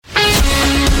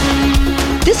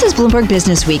This is Bloomberg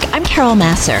Businessweek. I'm Carol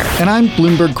Massar. And I'm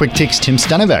Bloomberg Quick Takes Tim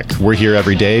Stenovec. We're here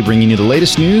every day bringing you the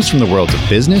latest news from the worlds of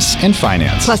business and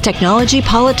finance. Plus technology,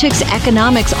 politics,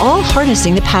 economics, all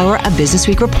harnessing the power of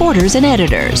Businessweek reporters and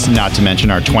editors. Not to mention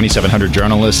our 2,700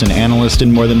 journalists and analysts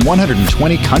in more than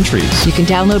 120 countries. You can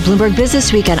download Bloomberg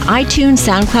Businessweek on iTunes,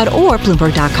 SoundCloud, or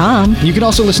Bloomberg.com. You can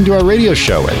also listen to our radio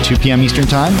show at 2 p.m. Eastern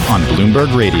Time on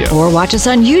Bloomberg Radio. Or watch us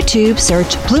on YouTube.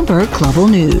 Search Bloomberg Global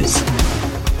News.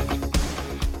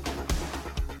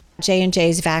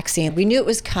 J&J's vaccine. We knew it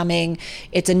was coming.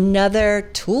 It's another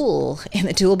tool in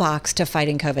the toolbox to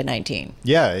fighting COVID-19.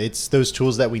 Yeah, it's those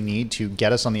tools that we need to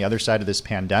get us on the other side of this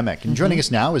pandemic. And joining us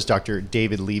now is Dr.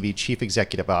 David Levy, Chief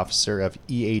Executive Officer of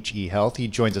EHE Health. He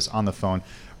joins us on the phone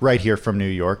right here from New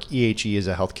York. EHE is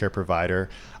a healthcare provider,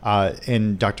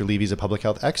 and Dr. Levy is a public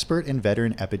health expert and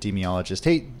veteran epidemiologist.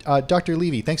 Hey, Dr.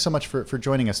 Levy, thanks so much for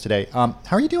joining us today. How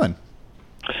are you doing?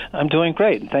 I'm doing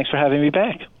great. Thanks for having me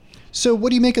back. So what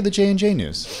do you make of the J&J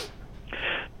news?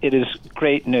 It is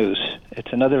great news.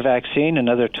 It's another vaccine,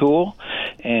 another tool,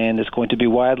 and it's going to be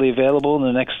widely available in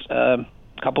the next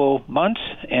couple months,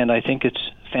 and I think it's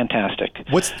fantastic.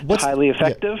 What's highly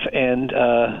effective, and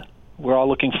we're all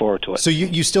looking forward to it. So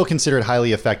you still consider it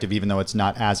highly effective, even though it's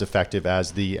not as effective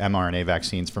as the mRNA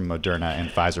vaccines from Moderna and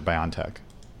Pfizer-BioNTech?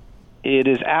 It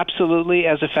is absolutely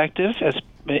as effective as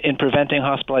in preventing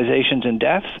hospitalizations and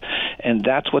deaths, and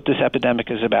that's what this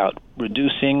epidemic is about,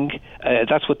 reducing,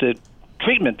 that's what the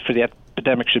treatment for the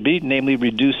epidemic should be, namely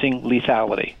reducing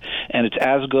lethality. And it's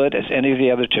as good as any of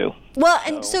the other two. Well,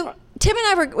 and so Tim and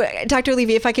I were, Dr.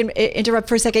 Levy, if I can interrupt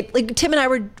for a second, like Tim and I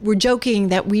were joking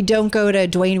that we don't go to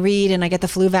Duane Reade and I get the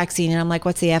flu vaccine and I'm like,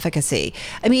 what's the efficacy?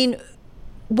 I mean,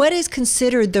 what is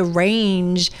considered the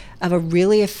range of a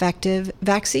really effective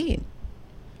vaccine?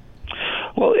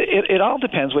 Well, it all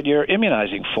depends what you're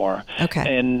immunizing for.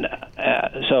 Okay. And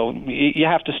so you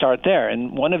have to start there.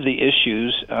 And one of the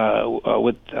issues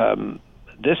with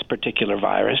this particular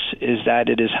virus is that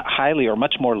it is highly or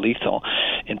much more lethal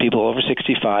in people over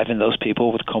 65 and those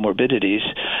people with comorbidities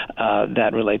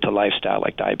that relate to lifestyle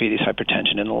like diabetes,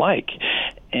 hypertension, and the like.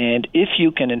 And if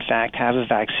you can, in fact, have a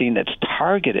vaccine that's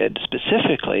targeted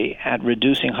specifically at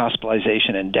reducing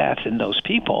hospitalization and death in those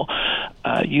people,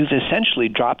 you've essentially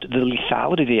dropped the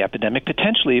lethality of the epidemic,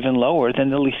 potentially even lower than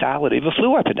the lethality of a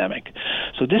flu epidemic.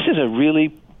 So this is a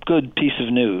really good piece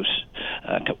of news,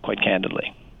 quite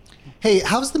candidly. Hey,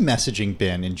 how's the messaging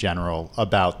been in general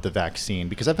about the vaccine?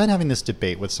 Because I've been having this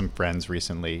debate with some friends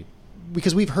recently,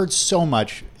 because we've heard so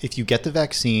much, if you get the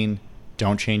vaccine,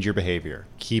 don't change your behavior.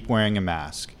 Keep wearing a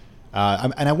mask.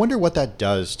 And I wonder what that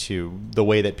does to the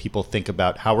way that people think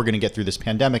about how we're going to get through this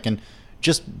pandemic, and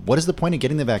just what is the point of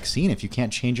getting the vaccine if you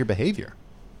can't change your behavior?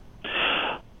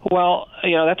 Well,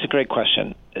 that's a great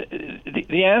question.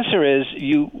 The answer is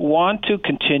you want to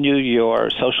continue your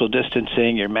social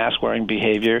distancing, your mask-wearing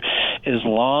behavior, as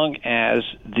long as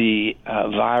the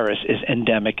virus is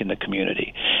endemic in the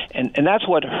community. And that's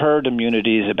what herd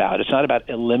immunity is about. It's not about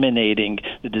eliminating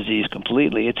the disease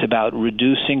completely. It's about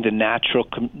reducing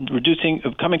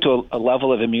coming to a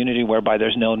level of immunity whereby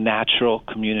there's no natural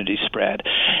community spread.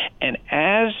 And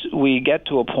as we get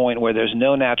to a point where there's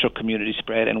no natural community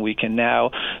spread and we can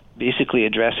now basically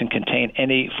address and contain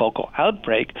any focal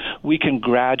outbreak, we can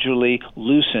gradually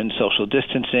loosen social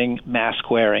distancing, mask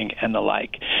wearing, and the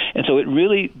like. And so it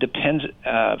really depends,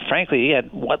 frankly,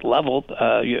 at what level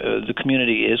the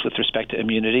community is with respect to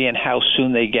immunity and how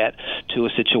soon they get to a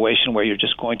situation where you're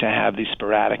just going to have these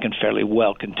sporadic and fairly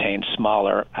well-contained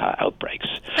smaller outbreaks.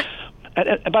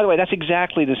 And by the way, that's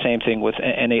exactly the same thing with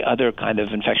any other kind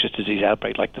of infectious disease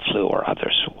outbreak like the flu or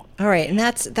others. All right, and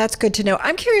that's good to know.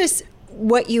 I'm curious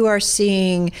what you are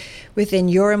seeing within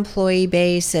your employee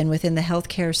base and within the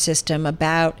healthcare system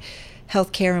about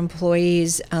healthcare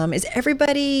employees. Is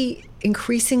everybody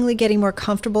increasingly getting more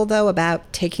comfortable, though,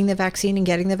 about taking the vaccine and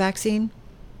getting the vaccine?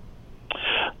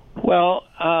 Well,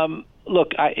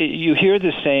 look, you hear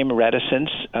the same reticence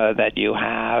that you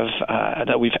have,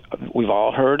 that we've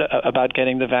all heard about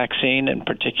getting the vaccine, in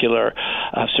particular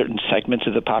certain segments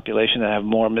of the population that have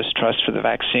more mistrust for the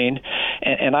vaccine.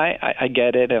 And I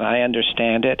get it and I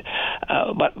understand it.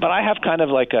 But I have kind of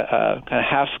like a kind of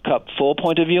half cup full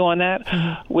point of view on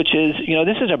that, which is,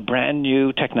 this is a brand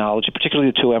new technology,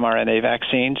 particularly the two mRNA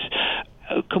vaccines.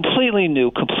 Completely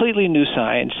new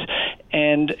science.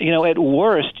 And, at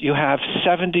worst, you have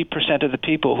 70% of the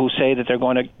people who say that they're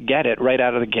going to get it right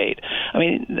out of the gate. I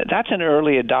mean, that's an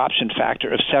early adoption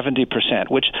factor of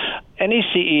 70%, which any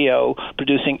CEO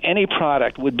producing any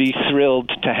product would be thrilled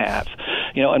to have.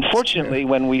 Unfortunately,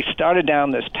 when we started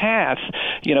down this path,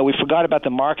 we forgot about the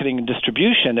marketing and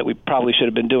distribution that we probably should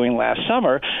have been doing last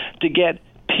summer to get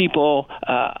people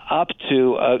up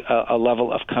to a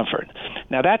level of comfort.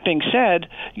 Now, that being said,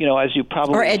 as you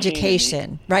probably or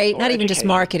education, right? Not even just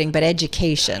marketing, but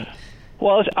education.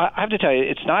 Well, I have to tell you,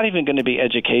 it's not even going to be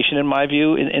education, in my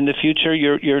view, in the future.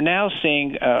 You're now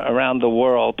seeing around the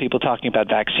world people talking about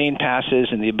vaccine passes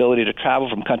and the ability to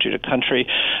travel from country to country.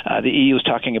 The EU is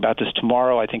talking about this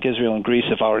tomorrow. I think Israel and Greece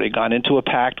have already gone into a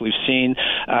pact. We've seen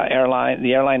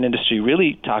the airline industry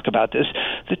really talk about this.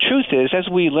 The truth is, as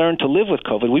we learn to live with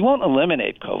COVID, we won't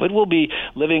eliminate COVID. We'll be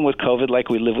living with COVID like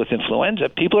we live with influenza.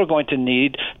 People are going to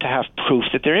need to have proof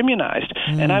that they're immunized.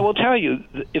 And I will tell you,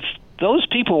 if those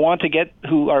people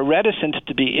who are reticent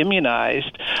to be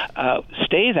immunized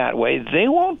stay that way, they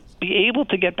won't be able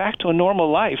to get back to a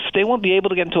normal life. They won't be able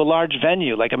to get into a large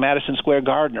venue like a Madison Square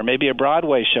Garden or maybe a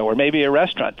Broadway show or maybe a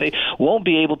restaurant. They won't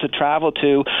be able to travel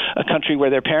to a country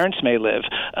where their parents may live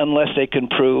unless they can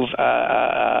prove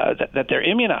that they're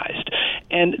immunized.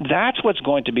 And that's what's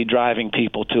going to be driving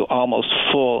people to almost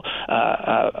full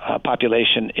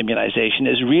population immunization,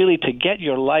 is really to get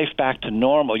your life back to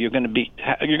normal. You're going to be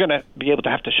able to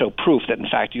have to show proof that, in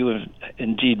fact, you have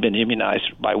indeed been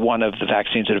immunized by one of the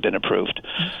vaccines that have been approved.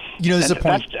 There's a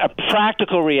point. That's a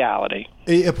practical reality.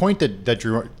 A point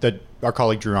that our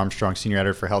colleague Drew Armstrong, senior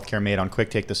editor for healthcare, made on Quick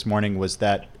Take this morning was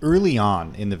that early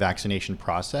on in the vaccination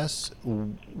process,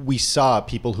 we saw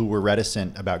people who were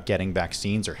reticent about getting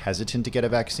vaccines or hesitant to get a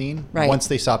vaccine. Right. Once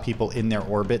they saw people in their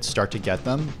orbit start to get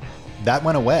them, that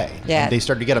went away. Yeah. And they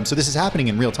started to get them. So this is happening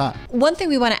in real time. One thing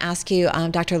we want to ask you,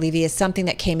 Dr. Levy, is something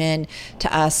that came in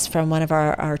to us from one of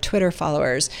our Twitter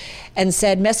followers and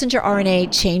said messenger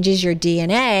RNA changes your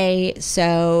DNA.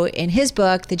 So in his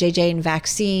book, the JJ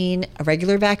vaccine, a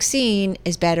regular vaccine,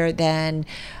 is better than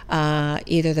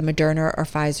either the Moderna or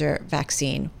Pfizer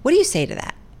vaccine. What do you say to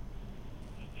that?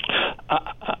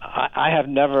 I have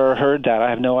never heard that. I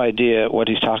have no idea what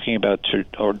he's talking about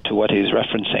or to what he's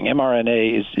referencing.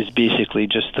 mRNA is basically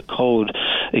just the code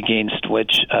against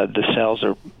which the cells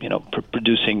are,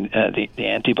 producing the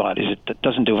antibodies. It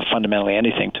doesn't do fundamentally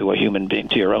anything to a human being,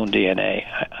 to your own DNA.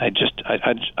 I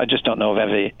just don't know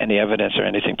of any evidence or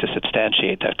anything to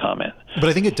substantiate that comment. But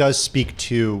I think it does speak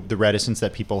to the reticence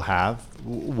that people have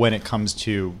when it comes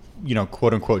to,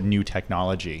 quote unquote, new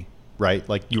technology. Right?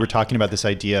 Like you were talking about this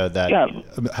idea that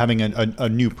having a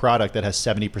new product that has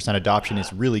 70% adoption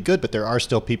is really good, but there are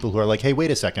still people who are like, hey, wait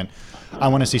a second, I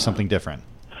want to see something different.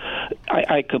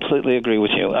 I completely agree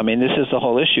with you. I mean, this is the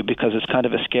whole issue because it's kind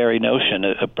of a scary notion,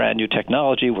 a brand new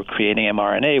technology. We're creating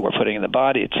mRNA, we're putting it in the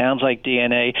body. It sounds like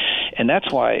DNA, and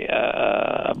that's why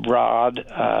a broad,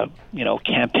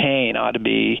 campaign ought to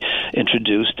be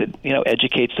introduced that,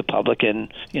 educates the public in,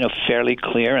 fairly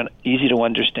clear and easy to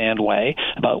understand way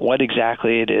about what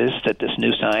exactly it is that this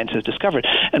new science has discovered.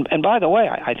 And by the way,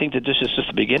 I think that this is just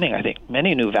the beginning. I think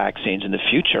many new vaccines in the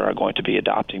future are going to be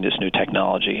adopting this new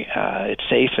technology. It's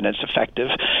safe and it's effective,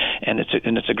 and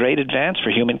it's a great advance for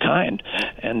humankind.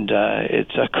 And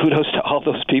it's kudos to all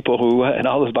those people and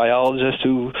all those biologists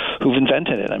who've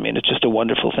invented it. I mean, it's just a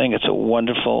wonderful thing. It's a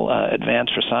wonderful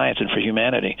advance for science and for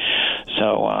humanity.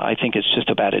 So I think it's just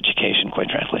about education,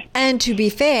 quite frankly. And to be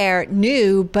fair,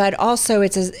 new, but also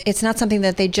it's not something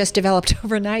that they just developed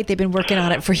overnight. They've been working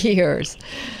on it for years.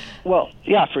 Well,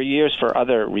 yeah, for years for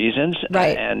other reasons,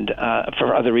 right. And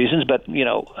for other reasons, but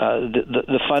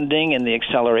the funding and the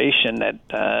acceleration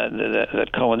that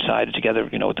coincided together,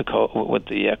 with the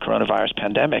coronavirus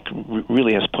pandemic,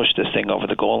 really has pushed this thing over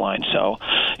the goal line. So,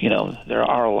 there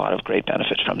are a lot of great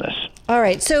benefits from this. All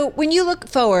right. So when you look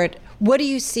forward, what do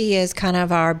you see as kind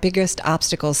of our biggest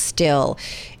obstacles still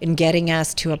in getting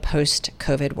us to a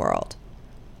post-COVID world?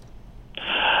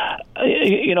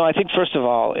 I think first of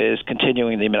all is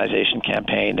continuing the immunization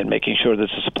campaign and making sure that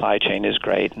the supply chain is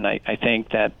great. And I think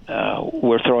that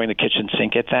we're throwing the kitchen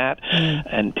sink at that,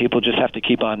 and people just have to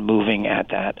keep on moving at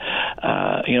that.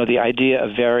 The idea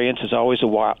of variants is always a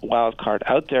wild card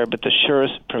out there, but the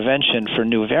surest prevention for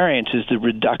new variants is the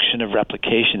reduction of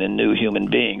replication in new human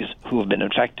beings who have been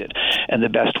infected. And the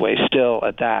best way still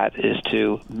at that is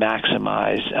to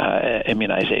maximize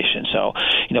immunization. So,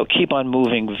 keep on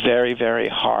moving very, very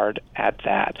hard at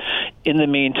that. In the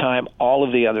meantime, all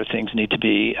of the other things need to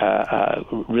be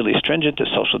really stringent, the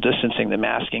social distancing, the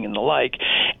masking, and the like.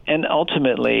 And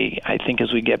ultimately, I think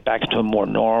as we get back to a more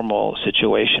normal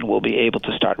situation, we'll be able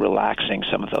to start relaxing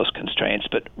some of those constraints.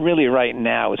 But really right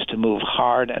now, it's to move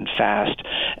hard and fast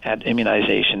at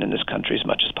immunization in this country as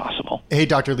much as possible. Hey,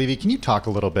 Dr. Levy, can you talk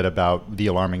a little bit about the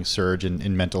alarming surge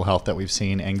in mental health that we've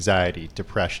seen? Anxiety,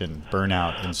 depression,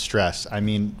 burnout, and stress. I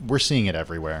mean, we're seeing it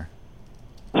everywhere.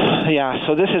 Yeah,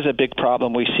 so this is a big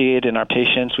problem. We see it in our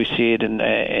patients. We see it in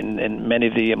many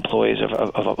of the employees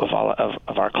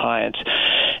of our clients.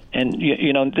 And,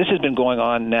 this has been going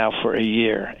on now for a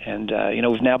year. And,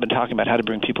 we've now been talking about how to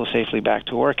bring people safely back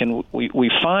to work. And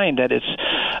we find that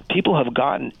people have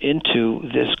gotten into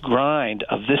this grind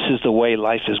of this is the way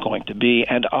life is going to be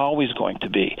and always going to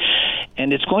be.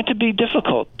 And it's going to be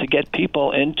difficult to get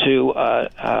people into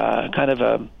kind of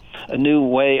a new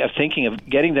way of thinking, of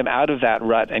getting them out of that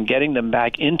rut and getting them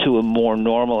back into a more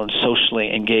normal and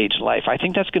socially engaged life. I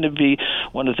think that's going to be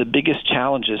one of the biggest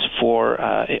challenges for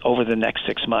over the next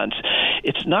 6 months.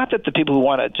 It's not that the people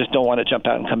who just don't want to jump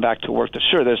out and come back to work.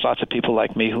 Sure, there's lots of people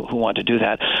like me who want to do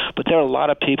that, but there are a lot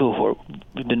of people who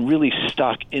have been really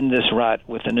stuck in this rut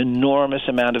with an enormous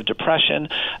amount of depression,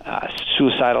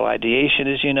 suicidal ideation,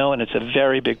 as you know, and it's a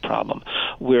very big problem.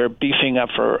 We're beefing up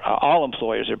all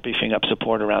employers are beefing up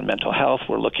support around mental health.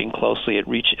 We're looking closely at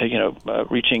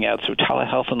reaching out through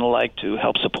telehealth and the like to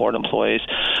help support employees.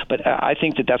 But I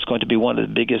think that that's going to be one of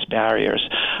the biggest barriers.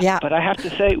 Yeah. But I have to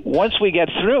say, once we get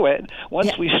through it,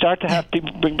 once we start to have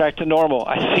people bring back to normal,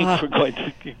 I think we're going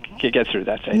to get through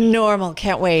that phase. Normal.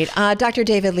 Can't wait. Dr.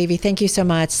 David Levy, thank you so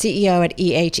much. CEO at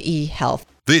EHE Health.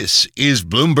 This is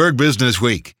Bloomberg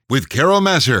Businessweek with Carol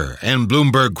Massar and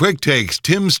Bloomberg Quick Takes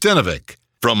Tim Stenovec.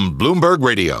 From Bloomberg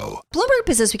Radio. Bloomberg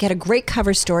Businessweek had a great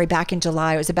cover story back in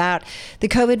July. It was about the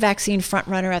COVID vaccine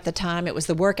frontrunner at the time. It was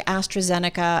the work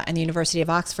AstraZeneca and the University of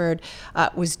Oxford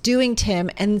was doing, Tim.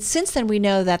 And since then, we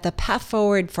know that the path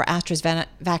forward for Astra's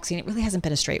vaccine, it really hasn't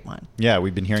been a straight one. Yeah,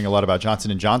 we've been hearing a lot about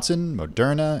Johnson & Johnson,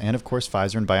 Moderna, and of course,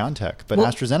 Pfizer and BioNTech. But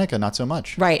AstraZeneca, not so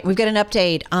much. Right. We've got an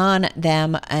update on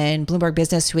them in Bloomberg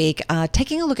Businessweek,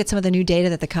 taking a look at some of the new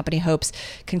data that the company hopes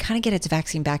can kind of get its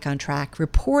vaccine back on track.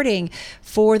 Reporting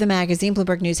for the magazine,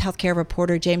 Bloomberg News healthcare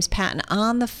reporter James Paton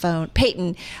on the phone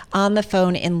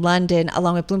in London,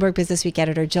 along with Bloomberg Businessweek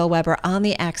editor Jill Weber on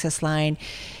the Access line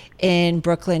in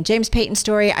Brooklyn. James Paton's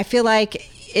story, I feel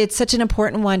like it's such an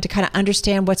important one to kind of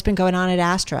understand what's been going on at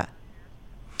Astra.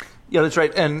 Yeah, that's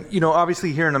right. And,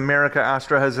 obviously here in America,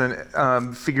 Astra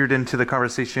hasn't figured into the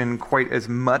conversation quite as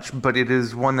much, but it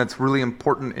is one that's really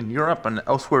important in Europe and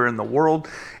elsewhere in the world.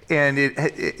 And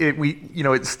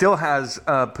it still has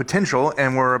potential,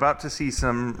 and we're about to see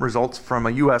some results from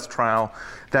a U.S. trial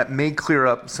that may clear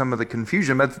up some of the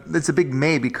confusion. But it's a big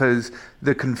may, because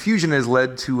the confusion has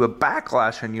led to a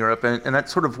backlash in Europe, and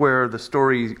that's sort of where the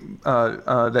story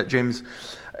that James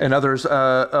and others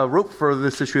wrote for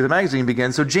this issue of the magazine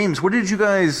began. So, James, what did you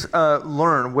guys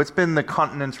learn? What's been the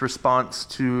continent's response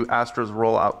to Astra's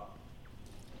rollout?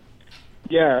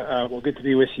 Yeah, well, good to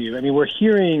be with you. I mean, we're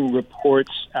hearing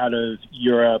reports out of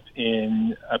Europe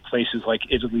in places like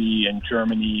Italy and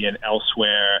Germany and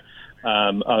elsewhere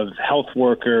of health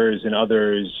workers and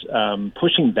others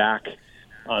pushing back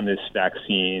on this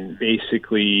vaccine,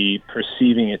 basically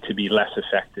perceiving it to be less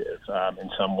effective in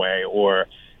some way, or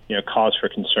cause for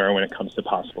concern when it comes to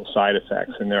possible side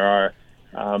effects. And there are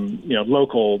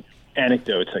local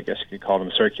anecdotes, I guess you could call them,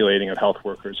 circulating of health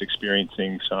workers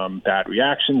experiencing some bad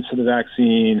reactions to the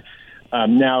vaccine.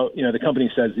 Now, the company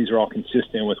says these are all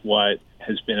consistent with what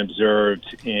has been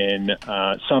observed in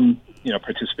some,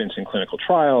 participants in clinical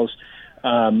trials,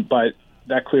 but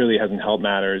that clearly hasn't helped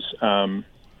matters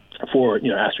for,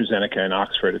 AstraZeneca and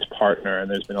Oxford as partner,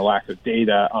 and there's been a lack of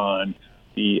data on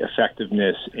the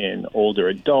effectiveness in older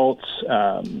adults.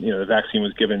 The vaccine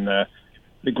was given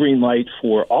the green light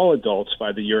for all adults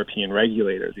by the European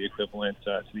regulator, the equivalent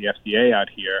to the FDA out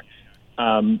here.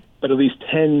 But at least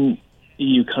 10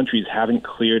 EU countries haven't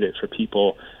cleared it for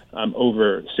people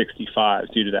over 65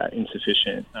 due to that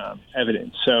insufficient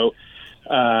evidence. So,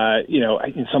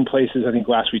 in some places, I think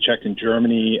last we checked in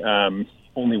Germany,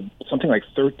 only something like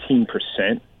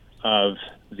 13% of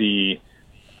the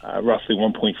roughly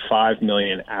 1.5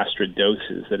 million Astra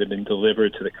doses that have been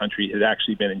delivered to the country has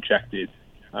actually been injected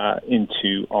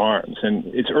into arms. And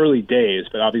it's early days,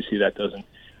 but obviously that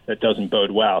doesn't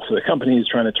bode well. So the company is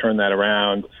trying to turn that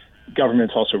around.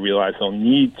 Governments also realize they'll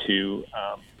need to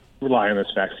rely on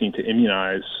this vaccine to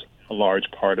immunize a large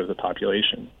part of the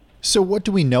population. So what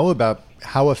do we know about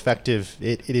how effective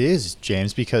it is,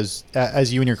 James? Because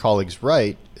as you and your colleagues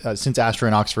write, since Astra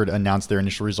and Oxford announced their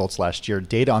initial results last year,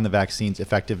 data on the vaccine's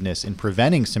effectiveness in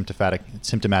preventing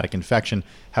symptomatic infection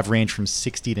have ranged from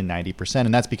 60 to 90%,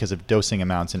 and that's because of dosing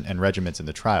amounts and regimens in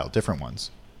the trial, different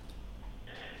ones.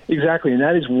 Exactly, and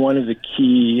that is one of the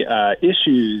key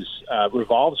issues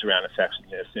revolves around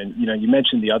effectiveness. And, you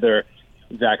mentioned the other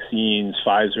vaccines,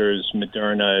 Pfizer's,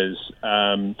 Moderna's.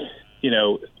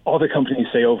 all the companies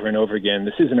say over and over again,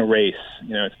 this isn't a race.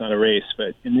 It's not a race.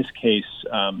 But in this case,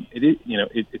 it is.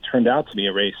 It turned out to be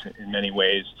a race in many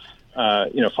ways.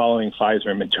 Following Pfizer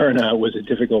and Moderna was a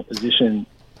difficult position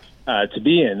to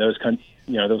be in. Those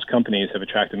companies have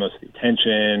attracted most of the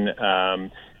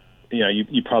attention.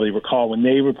 You probably recall when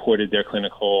they reported their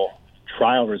clinical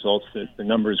trial results that the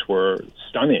numbers were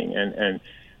stunning, and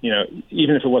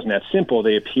even if it wasn't that simple,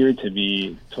 they appeared to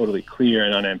be totally clear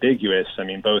and unambiguous. I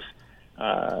mean, both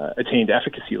attained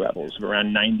efficacy levels of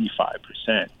around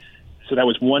 95%. So that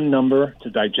was one number to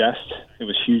digest. It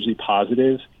was hugely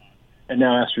positive. And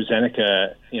now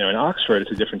AstraZeneca, in Oxford,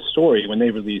 it's a different story. When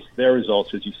they released their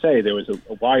results, as you say, there was a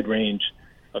wide range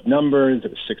of numbers.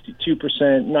 It was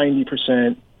 62%,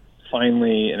 90%,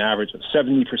 finally an average of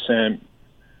 70%.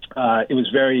 It was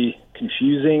very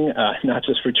confusing, not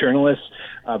just for journalists,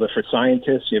 but for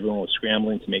scientists. Everyone was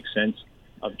scrambling to make sense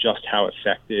of just how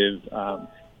effective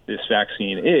this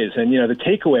vaccine is. And, the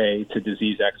takeaway to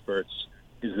disease experts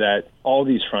is that all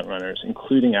these frontrunners,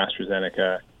 including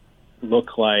AstraZeneca,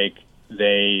 look like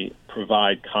they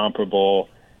provide comparable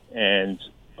and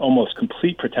almost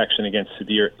complete protection against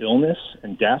severe illness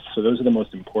and death. So those are the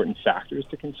most important factors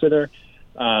to consider.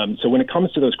 So when it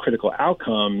comes to those critical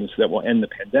outcomes that will end the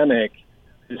pandemic,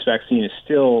 this vaccine is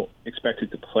still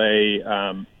expected to play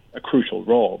a crucial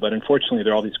role. But unfortunately,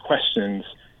 there are all these questions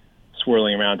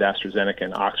swirling around AstraZeneca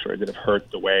and Oxford that have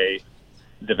hurt the way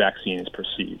the vaccine is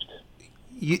perceived.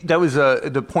 That was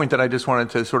the point that I just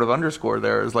wanted to sort of underscore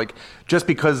there is just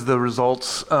because the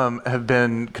results have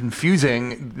been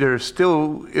confusing, there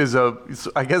still is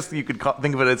I guess you could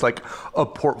think of it as a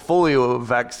portfolio of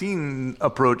vaccine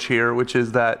approach here, which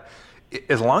is that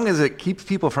as long as it keeps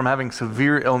people from having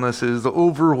severe illnesses, the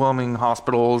overwhelming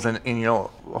hospitals and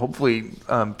hopefully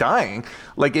dying,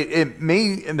 it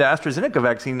may, the AstraZeneca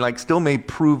vaccine still may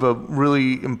prove a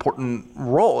really important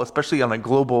role, especially on a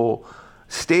global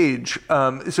stage.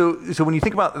 So when you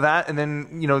think about that, and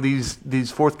then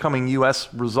these forthcoming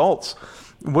U.S. results,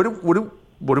 what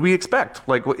do we expect?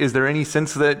 Is there any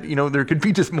sense that there could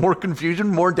be just more confusion?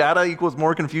 More data equals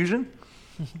more confusion?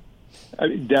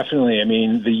 Definitely. I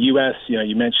mean, the U.S.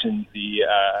 You mentioned the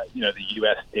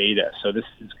U.S. data. So this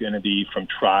is going to be from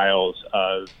trials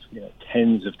of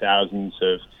tens of thousands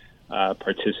of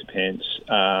participants,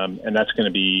 and that's going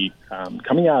to be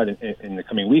coming out in the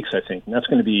coming weeks, I think, and that's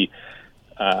going to be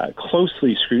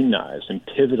closely scrutinized and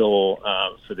pivotal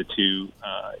for the two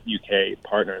UK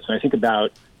partners. And I think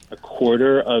about a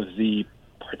quarter of the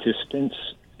participants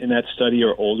in that study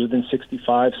are older than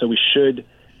 65, so we should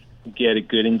get a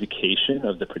good indication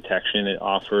of the protection it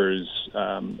offers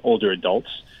older adults.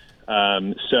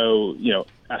 So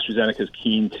AstraZeneca is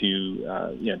keen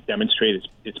to demonstrate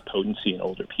its potency in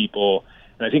older people.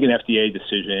 And I think an FDA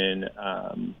decision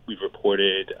we've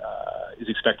reported is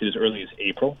expected as early as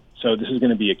April. So this is going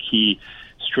to be a key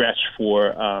stretch for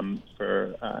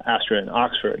Astra and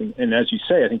Oxford. And as you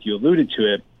say, I think you alluded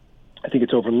to it, I think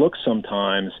it's overlooked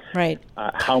sometimes right.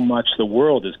 How much the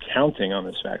world is counting on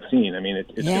this vaccine. I mean,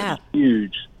 it's going to be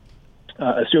huge,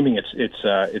 assuming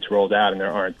it's rolled out and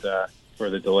there aren't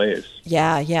further delays.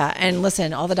 Yeah. And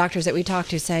listen, all the doctors that we talk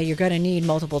to say you're going to need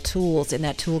multiple tools in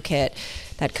that toolkit,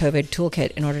 that COVID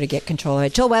toolkit, in order to get control of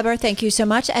it. Joel Weber, thank you so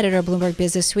much, editor of Bloomberg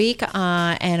Businessweek.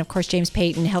 And of course, James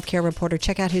Paton, healthcare reporter.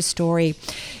 Check out his story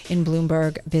in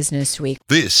Bloomberg Businessweek.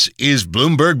 This is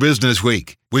Bloomberg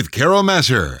Businessweek with Carol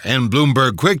Massar and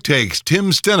Bloomberg Quick Takes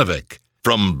Tim Stenovec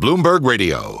from Bloomberg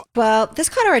Radio. Well, this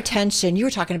caught our attention. You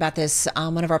were talking about this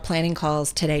on one of our planning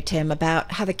calls today, Tim,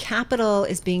 about how the Capitol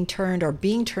is being turned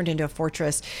into a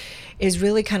fortress, is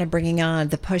really kind of bringing on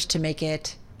the push to make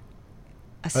it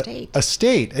a state. A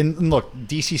state. And look,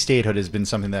 DC statehood has been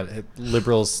something that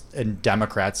liberals and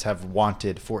Democrats have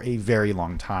wanted for a very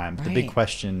long time. Right. The big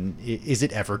question, is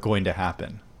it ever going to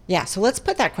happen? Yeah, so let's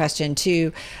put that question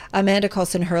to Amanda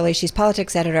Kolson Hurley. She's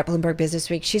politics editor at Bloomberg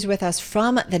Businessweek. She's with us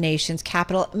from the nation's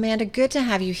capital. Amanda, good to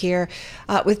have you here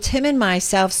with Tim and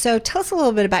myself. So tell us a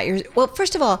little bit about well,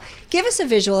 first of all, give us a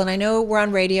visual. And I know we're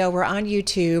on radio, we're on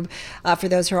YouTube for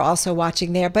those who are also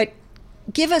watching there, but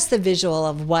give us the visual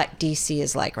of what DC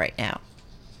is like right now.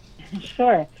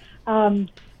 Sure.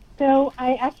 So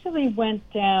I actually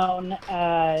went down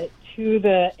to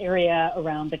the area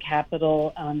around the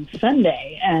Capitol on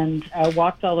Sunday and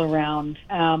walked all around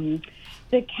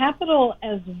the Capitol,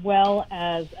 as well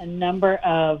as a number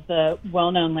of the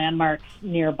well-known landmarks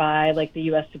nearby, like the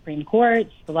U.S. Supreme Court,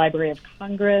 the Library of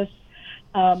Congress,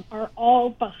 are all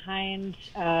behind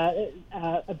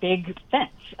a big fence,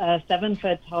 a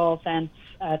 7-foot-tall fence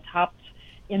topped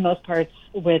in most parts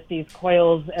with these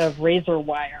coils of razor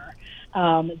wire.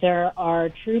 There are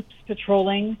troops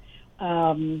patrolling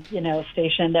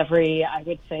stationed every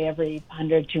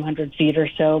 100, 200 feet or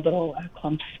so, little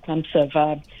clumps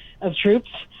of troops.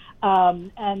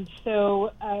 And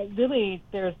so really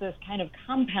there's this kind of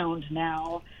compound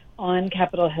now on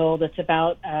Capitol Hill that's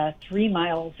about 3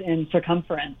 miles in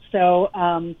circumference. So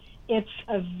it's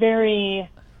a very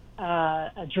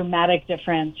a dramatic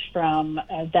difference from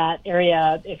that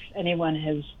area. If anyone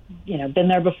has, been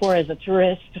there before as a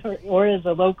tourist or as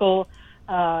a local,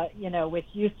 which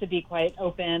used to be quite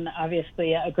open,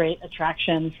 obviously a great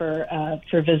attraction for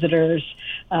visitors,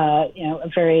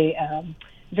 very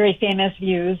famous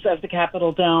views of the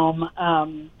Capitol Dome.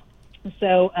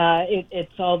 So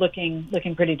it's all looking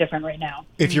pretty different right now.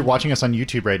 If you're watching us on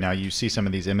YouTube right now, you see some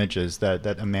of these images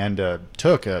that Amanda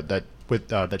took, that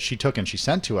she took and she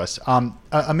sent to us.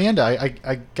 Amanda,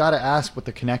 I got to ask what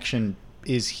the connection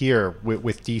is here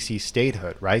with DC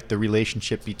statehood, right? The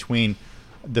relationship between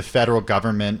the federal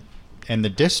government and the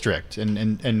district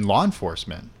and law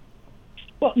enforcement.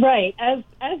 Well, right.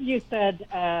 As you said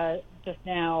just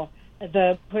now,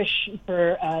 the push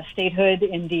for statehood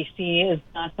in D.C. is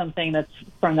not something that's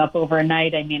sprung up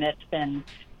overnight. I mean, it's been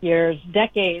years,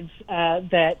 decades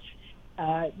that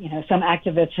some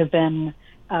activists have been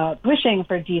pushing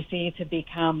for D.C. to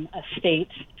become a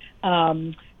state.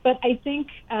 But I think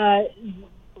a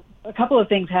couple of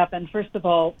things happened. First of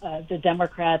all, the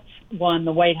Democrats won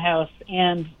the White House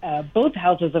and both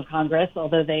houses of Congress,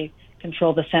 although they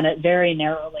control the Senate very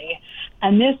narrowly.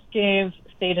 And this gave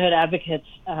statehood advocates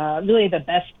really the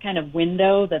best kind of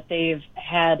window that they've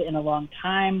had in a long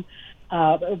time,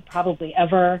 probably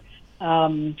ever.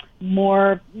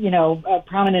 More,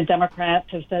 prominent Democrats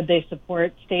have said they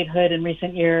support statehood in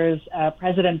recent years.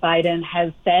 President Biden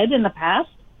has said in the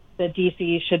past that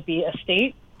D.C. should be a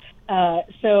state.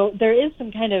 So there is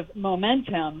some kind of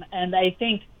momentum. And I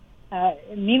think,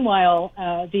 meanwhile,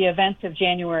 the events of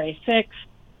January 6th,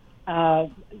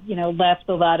 left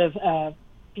a lot of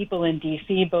people in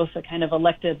D.C., both the kind of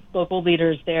elected local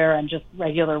leaders there and just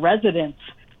regular residents,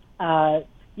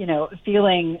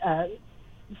 feeling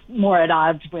more at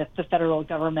odds with the federal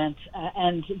government.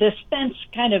 And this fence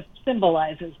kind of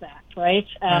symbolizes that, right?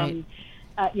 Right.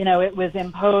 It was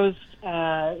imposed,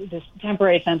 this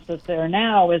temporary fence that's there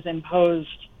now was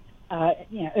imposed,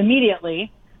 immediately.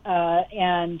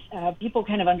 And people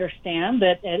kind of understand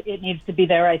that it needs to be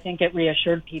there. I think it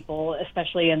reassured people,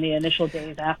 especially in the initial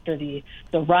days after the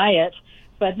riot.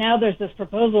 But now there's this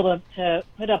proposal to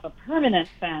put up a permanent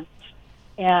fence.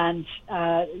 And,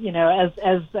 as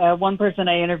one person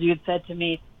I interviewed said to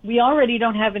me, we already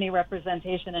don't have any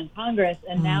representation in Congress,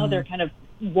 and now they're kind of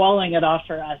walling it off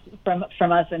for us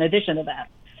from us in addition to that.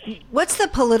 What's the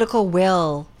political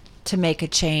will to make a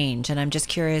change? And I'm just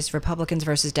curious, Republicans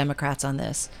versus Democrats on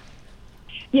this.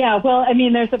 Yeah, well, I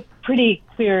mean, there's a pretty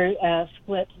clear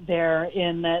split there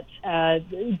in that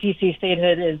D.C.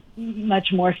 statehood is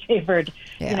much more favored,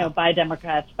 by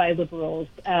Democrats, by liberals.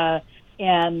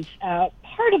 And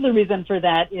part of the reason for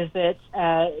that is that,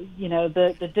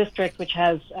 the district, which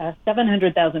has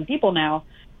 700,000 people now,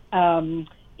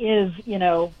 is,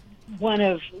 one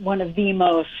of the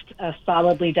most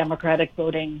solidly Democratic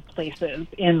voting places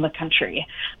in the country.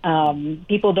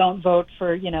 People don't vote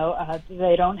for,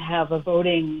 they don't have a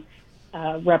voting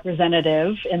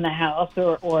representative in the House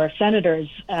or senators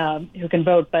who can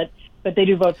vote, but they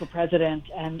do vote for president,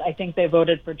 and I think they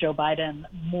voted for Joe Biden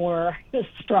more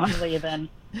strongly than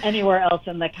anywhere else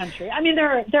in the country. I mean,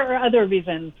 there are other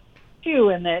reasons too,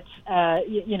 in that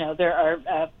there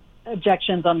are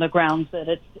objections on the grounds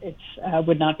that it's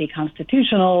would not be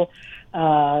constitutional,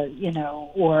 that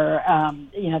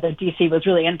D.C. was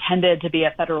really intended to be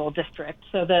a federal district.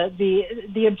 So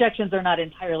the objections are not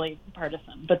entirely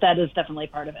partisan, but that is definitely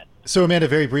part of it. So Amanda,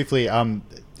 very briefly,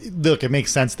 look, it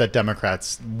makes sense that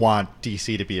Democrats want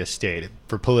D.C. to be a state.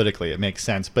 For politically, it makes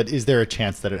sense. But is there a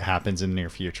chance that it happens in the near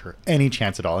future? Any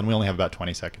chance at all? And we only have about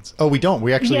 20 seconds. Oh, we don't.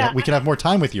 We actually we can have more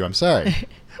time with you. I'm sorry.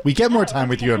 We get more time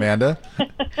with you, Amanda.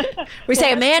 We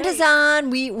say Amanda's on.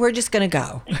 We're just going to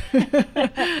go.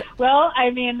 Well,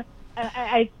 I mean,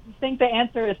 I think the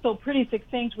answer is still pretty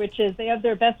succinct, which is they have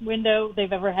their best window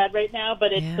they've ever had right now,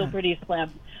 but it's still pretty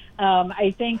slim.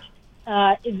 I think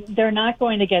they're not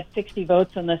going to get 60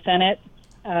 votes in the Senate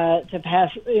to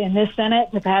pass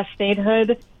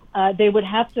statehood. They would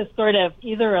have to sort of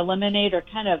either eliminate or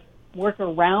kind of work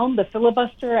around the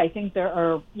filibuster. I think there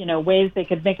are, ways they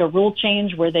could make a rule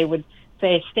change where they would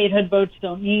say statehood votes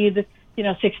don't need,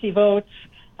 60 votes.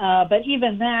 But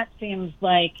even that seems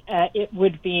like it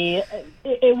would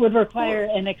require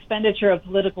an expenditure of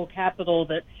political capital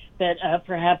that that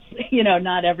perhaps,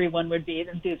 not everyone would be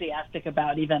enthusiastic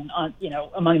about, even on,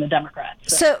 among the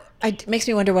Democrats. So it makes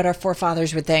me wonder what our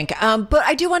forefathers would think. But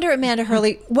I do wonder, Amanda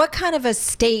Hurley, what kind of a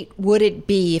state would it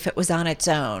be if it was on its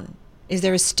own? Is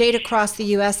there a state across the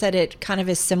U.S. that it kind of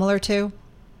is similar to?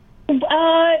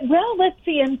 Well, let's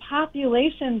see. In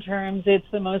population terms, it's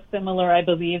the most similar, I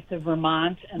believe, to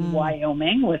Vermont and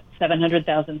Wyoming with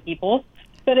 700,000 people.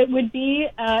 But it would be,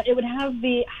 it would have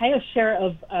the highest share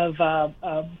of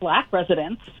Black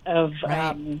residents of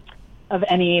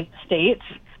any state.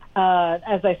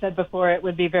 As I said before, it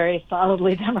would be very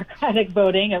solidly Democratic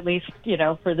voting, at least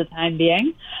for the time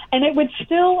being, and it would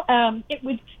still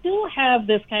have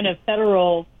this kind of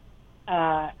federal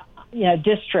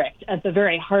district at the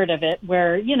very heart of it,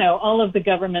 where all of the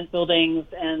government buildings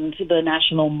and the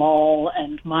National Mall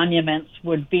and monuments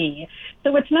would be.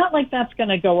 So it's not like that's going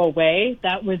to go away.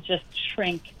 That would just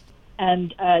shrink,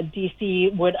 and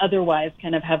DC would otherwise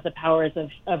kind of have the powers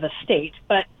of a state.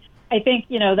 But I think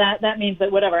that means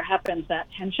that whatever happens, that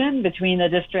tension between the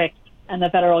district and the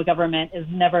federal government is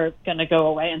never going to go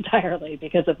away entirely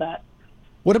because of that.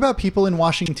 What about people in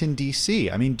Washington,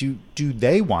 D.C.? I mean, do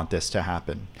they want this to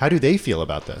happen? How do they feel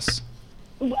about this?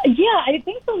 Yeah, I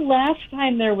think the last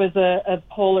time there was a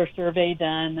poll or survey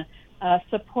done,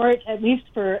 support, at least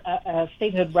for a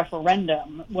statehood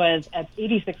referendum, was at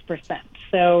 86%.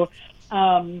 So,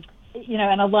 and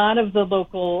a lot of the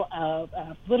local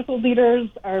political leaders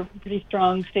are pretty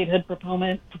strong statehood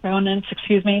proponents.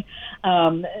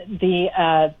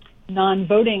 The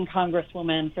non-voting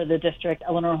congresswoman for the district,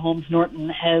 Eleanor Holmes Norton,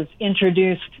 has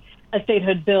introduced a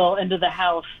statehood bill into the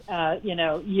House,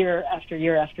 year after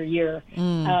year after year.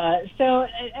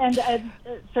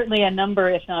 Certainly a number,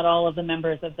 if not all, of the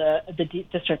members of the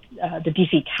district, the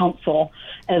DC Council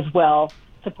as well,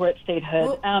 support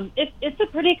statehood. It's a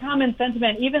pretty common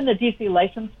sentiment. Even the DC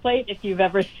license plate, if you've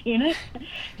ever seen it,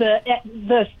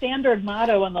 the standard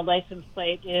motto on the license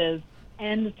plate is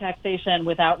 "End taxation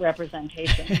without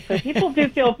representation." So people do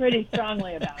feel pretty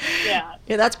strongly about it. Yeah,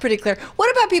 that's pretty clear. What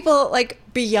about people like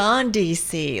beyond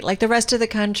DC, like the rest of the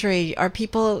country? Are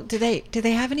people do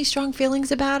they have any strong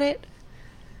feelings about it?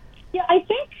 Yeah, I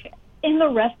think in the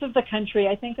rest of the country,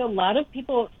 I think a lot of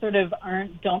people sort of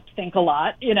don't think a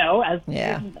lot,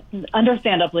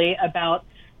 understandably, about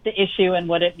the issue and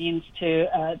what it means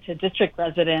to district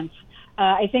residents.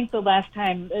 I think the last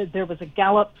time there was a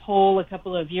Gallup poll a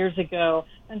couple of years ago,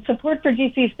 and support for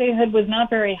DC statehood was not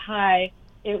very high.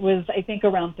 It was, I think,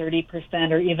 around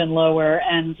 30% or even lower.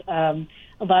 And a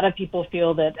lot of people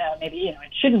feel that maybe it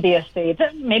shouldn't be a state,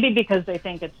 maybe because they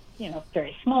think it's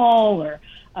very small, or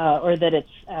that it's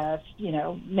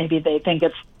maybe they think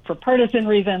it's for partisan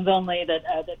reasons only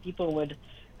that people would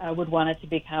want it to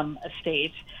become a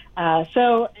state.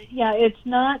 It's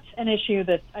not an issue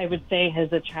that I would say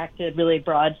has attracted really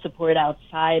broad support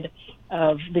outside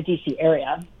of the DC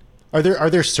area. Are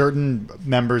there certain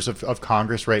members of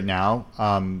Congress right now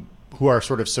who are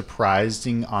sort of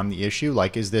surprising on the issue?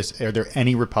 Like, are there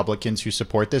any Republicans who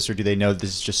support this, or do they know this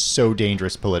is just so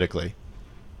dangerous politically?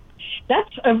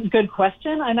 That's a good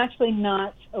question. I'm actually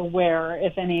not aware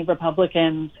if any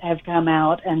Republicans have come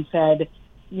out and said,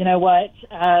 you know what,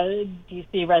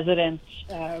 DC residents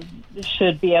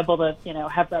should be able to,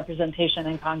 have representation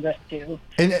in Congress too.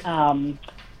 And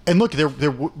look,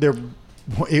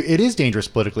 it is dangerous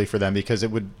politically for them, because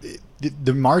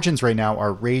the margins right now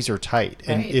are razor tight.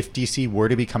 And if DC were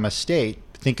to become a state,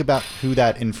 think about who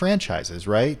that enfranchises,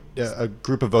 right? A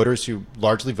group of voters who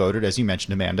largely voted, as you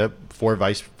mentioned, Amanda, for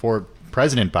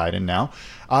President Biden now.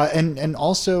 And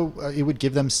also it would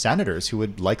give them senators who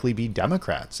would likely be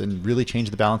Democrats and really change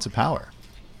the balance of power.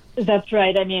 That's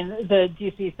right. I mean, the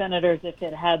D.C. senators, if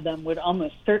it had them, would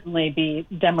almost certainly be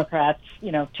Democrats,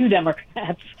 two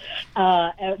Democrats,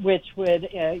 which would,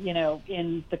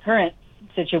 in the current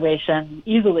situation,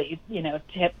 easily,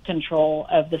 tip control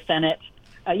of the Senate,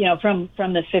 from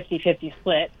the 50-50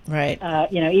 split,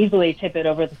 right? Easily tip it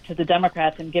over to the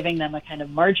Democrats and giving them a kind of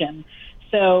margin.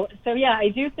 So yeah, I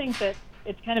do think that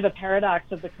it's kind of a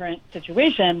paradox of the current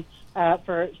situation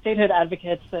for statehood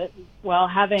advocates, that while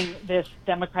having this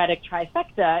Democratic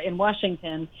trifecta in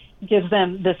Washington gives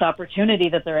them this opportunity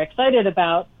that they're excited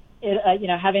about,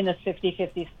 having this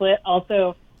 50-50 split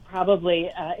also probably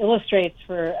illustrates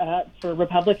for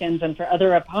Republicans and for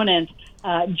other opponents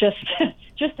just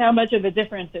how much of a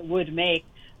difference it would make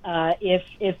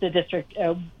if the district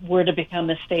were to become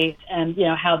a state, and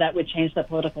how that would change the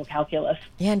political calculus.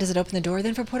 Yeah, and does it open the door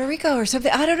then for Puerto Rico or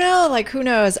something? I don't know. Like, who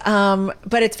knows?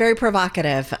 But it's very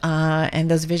provocative, and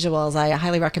those visuals, I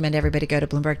highly recommend everybody go to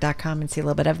Bloomberg.com and see a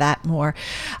little bit of that more.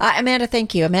 Amanda,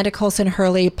 thank you. Amanda Kolson,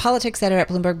 Hurley, politics editor at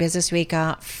Bloomberg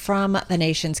Businessweek from the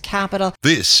nation's capital.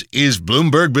 This is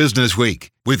Bloomberg Businessweek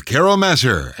with Carol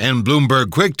Massar and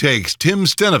Bloomberg Quick Takes Tim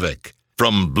Stenovec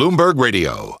from Bloomberg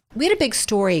Radio. We had a big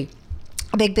story,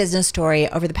 a big business story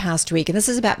over the past week, and this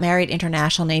is about Marriott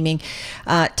International naming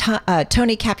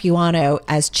Tony Capuano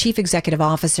as chief executive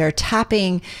officer,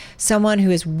 tapping someone who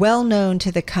is well known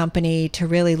to the company to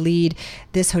really lead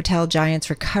this hotel giant's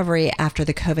recovery after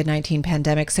the COVID-19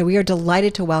 pandemic. So we are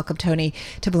delighted to welcome Tony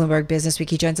to Bloomberg Businessweek.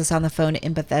 He joins us on the phone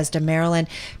in Bethesda, Maryland.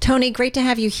 Tony, great to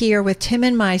have you here with Tim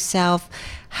and myself.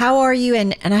 How are you?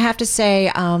 And I have to say,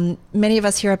 many of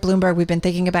us here at Bloomberg, we've been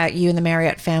thinking about you and the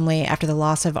Marriott family after the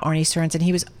loss of Arnie Sorensen.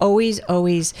 He was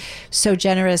always so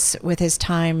generous with his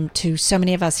time to so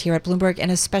many of us here at Bloomberg,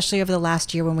 and especially over the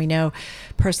last year when we know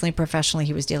personally and professionally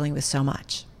he was dealing with so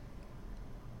much.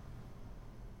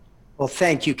 Well,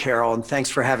 thank you, Carol, and thanks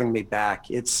for having me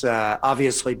back. It's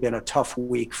obviously been a tough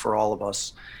week for all of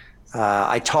us.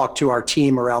 I talked to our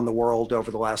team around the world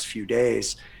over the last few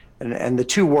days, and the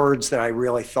two words that I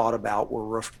really thought about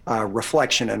were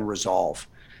reflection and resolve.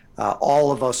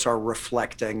 All of us are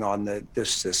reflecting on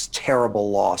this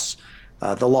terrible loss,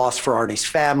 the loss for Arnie's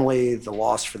family, the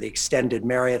loss for the extended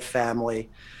Marriott family,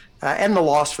 and the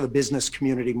loss for the business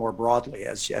community more broadly,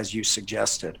 as you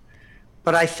suggested.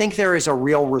 But I think there is a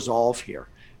real resolve here.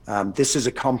 This is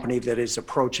a company that is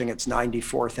approaching its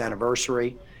 94th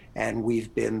anniversary. And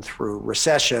we've been through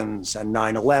recessions and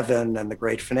 9/11 and the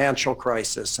great financial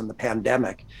crisis and the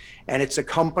pandemic. And it's a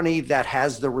company that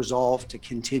has the resolve to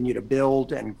continue to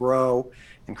build and grow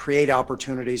and create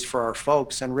opportunities for our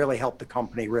folks and really help the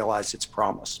company realize its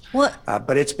promise. Well,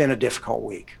 but it's been a difficult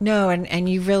week. No, and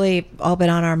you've really all been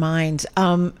on our minds.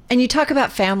 And you talk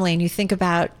about family and you think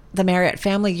about the Marriott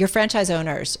family, your franchise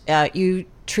owners. You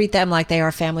treat them like they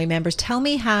are family members. Tell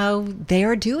me how they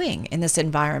are doing in this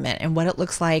environment and what it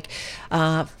looks like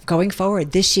going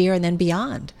forward this year and then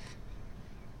beyond.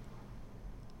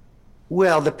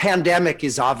 Well, the pandemic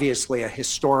is obviously a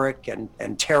historic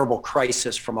and terrible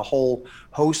crisis from a whole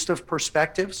host of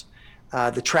perspectives.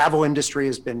 The travel industry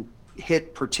has been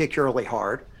hit particularly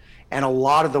hard, and a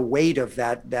lot of the weight of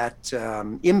that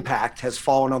impact has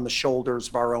fallen on the shoulders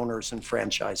of our owners and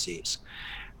franchisees.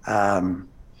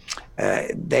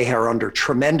 They are under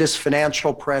tremendous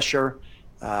financial pressure.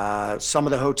 Some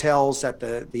of the hotels at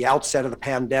the outset of the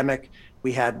pandemic,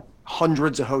 we had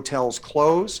hundreds of hotels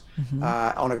close.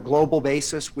 On a global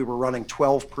basis, we were running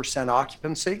 12%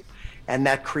 occupancy, and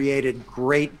that created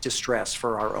great distress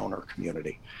for our owner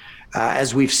community.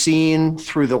 As we've seen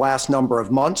through the last number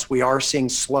of months, we are seeing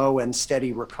slow and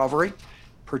steady recovery,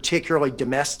 particularly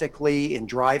domestically in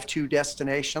drive-to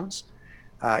destinations.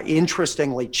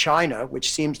 Interestingly, China,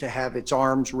 which seems to have its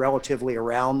arms relatively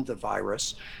around the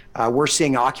virus, we're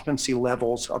seeing occupancy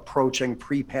levels approaching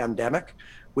pre-pandemic,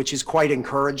 which is quite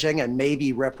encouraging and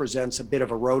maybe represents a bit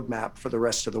of a roadmap for the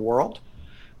rest of the world.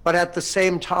 But at the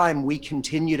same time, we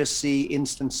continue to see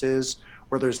instances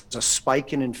where there's a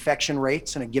spike in infection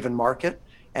rates in a given market,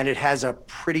 and it has a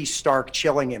pretty stark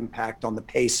chilling impact on the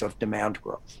pace of demand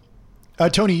growth.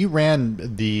 Tony, you ran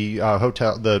the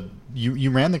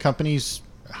you ran the company's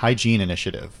hygiene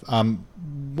initiative.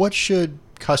 What should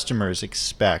customers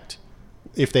expect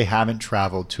if they haven't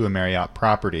traveled to a Marriott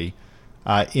property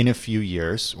in a few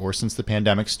years or since the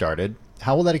pandemic started?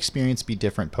 How will that experience be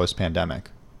different post-pandemic?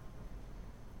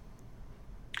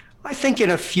 I think in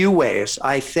a few ways.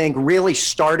 I think really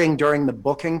starting during the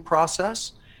booking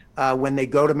process, when they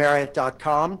go to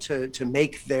Marriott.com to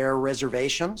make their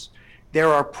reservations, there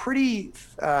are pretty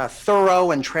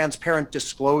thorough and transparent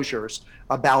disclosures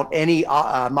about any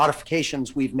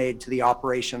modifications we've made to the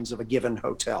operations of a given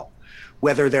hotel,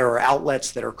 whether there are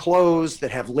outlets that are closed, that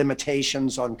have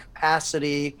limitations on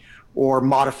capacity, or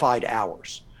modified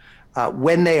hours.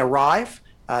 When they arrive,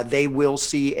 they will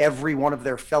see every one of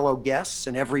their fellow guests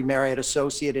and every Marriott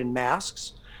associate in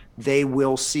masks. They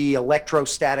will see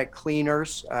electrostatic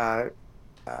cleaners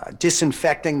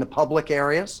disinfecting the public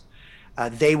areas.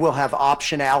 They will have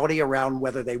optionality around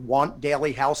whether they want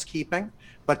daily housekeeping,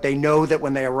 but they know that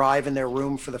when they arrive in their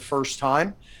room for the first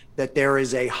time, that there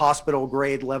is a hospital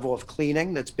grade level of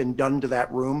cleaning that's been done to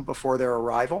that room before their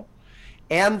arrival.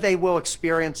 And they will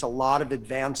experience a lot of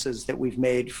advances that we've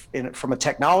made from a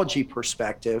technology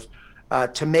perspective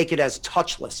to make it as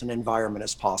touchless an environment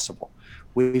as possible.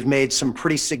 We've made some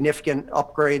pretty significant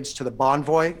upgrades to the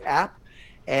Bonvoy app,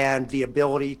 and the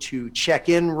ability to check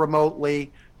in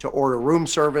remotely, to order room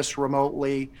service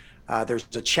remotely. There's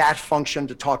a chat function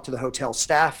to talk to the hotel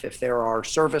staff if there are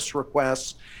service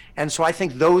requests. And so I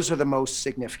think those are the most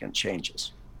significant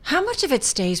changes. How much of it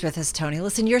stays with us, Tony?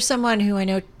 Listen, you're someone who I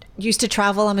know used to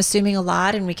travel, I'm assuming, a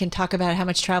lot, and we can talk about how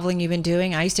much traveling you've been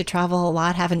doing. I used to travel a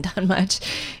lot, haven't done much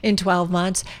in 12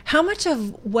 months. How much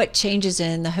of what changes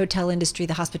in the hotel industry,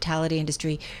 the hospitality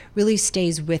industry, really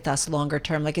stays with us longer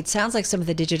term? Like, it sounds like some of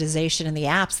the digitization and the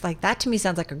apps, like that to me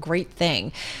sounds like a great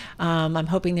thing. I'm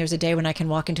hoping there's a day when I can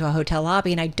walk into a hotel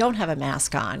lobby and I don't have a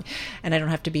mask on and I don't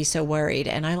have to be so worried.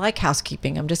 And I like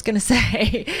housekeeping, I'm just going to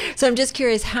say. So I'm just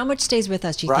curious, how much stays with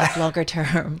us, do you think, longer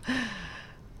term?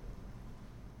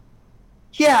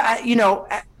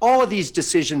 Yeah, all of these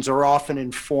decisions are often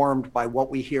informed by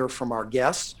what we hear from our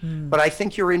guests, but I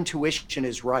think your intuition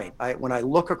is right. When I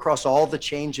look across all the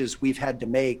changes we've had to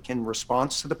make in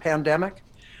response to the pandemic,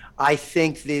 I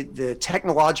think the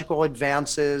technological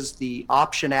advances, the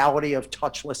optionality of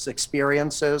touchless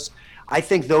experiences, I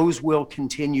think those will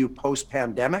continue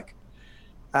post-pandemic.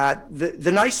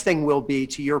 The nice thing will be,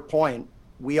 to your point,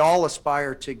 we all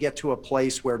aspire to get to a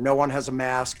place where no one has a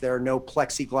mask, there are no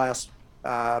plexiglass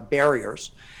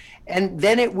barriers. And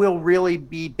then it will really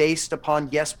be based upon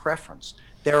guest preference.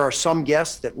 There are some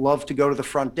guests that love to go to the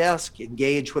front desk,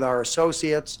 engage with our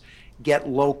associates, get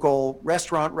local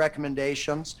restaurant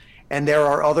recommendations. And there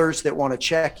are others that want to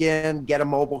check in, get a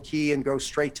mobile key, and go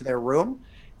straight to their room.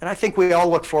 And I think we all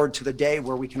look forward to the day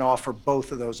where we can offer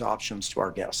both of those options to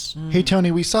our guests. Hey, Tony,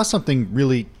 we saw something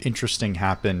really interesting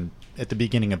happen at the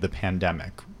beginning of the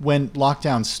pandemic. When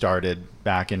lockdown started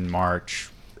back in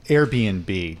March,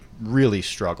 Airbnb really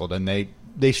struggled, and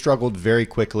they struggled very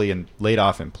quickly and laid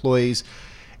off employees.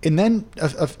 And then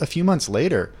a few months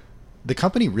later, the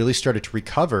company really started to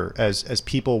recover as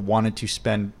people wanted to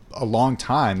spend a long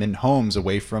time in homes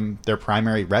away from their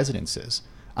primary residences.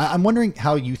 I'm wondering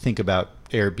how you think about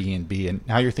Airbnb and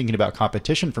how you're thinking about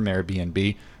competition from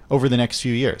Airbnb over the next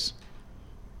few years.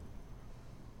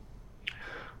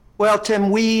 Well, Tim,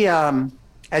 we,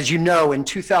 as you know, in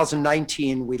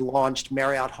 2019, we launched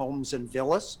Marriott Homes and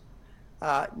Villas,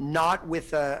 not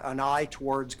with an eye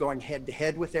towards going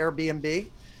head-to-head with Airbnb.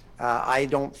 I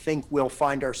don't think we'll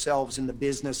find ourselves in the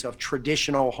business of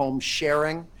traditional home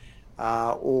sharing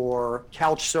or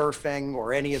couch surfing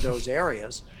or any of those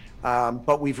areas.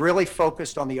 But we've really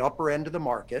focused on the upper end of the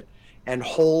market and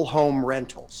whole home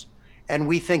rentals. And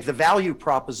we think the value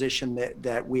proposition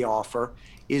that we offer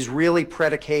is really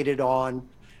predicated on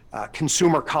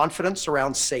consumer confidence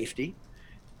around safety,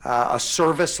 a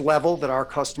service level that our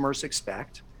customers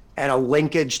expect, and a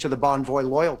linkage to the Bonvoy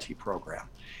loyalty program.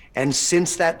 And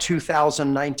since that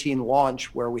 2019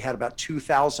 launch, where we had about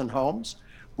 2,000 homes,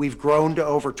 we've grown to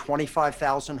over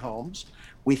 25,000 homes.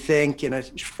 We think in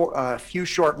a few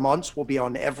short months, we'll be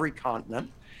on every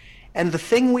continent. And the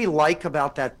thing we like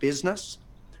about that business,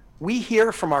 we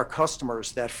hear from our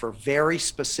customers that for very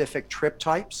specific trip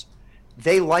types,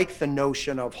 they like the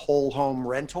notion of whole home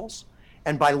rentals.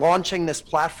 And by launching this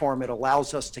platform, it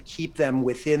allows us to keep them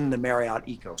within the Marriott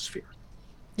ecosphere.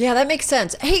 Yeah, that makes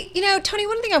sense. Hey, Tony,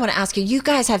 one thing I want to ask you, you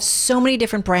guys have so many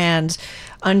different brands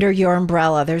under your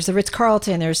umbrella. There's the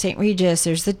Ritz-Carlton, there's St. Regis,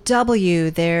 there's the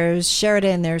W, there's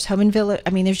Sheraton, there's Home and Villa.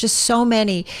 I mean, there's just so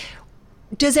many.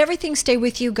 Does everything stay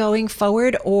with you going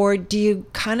forward, or do you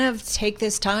kind of take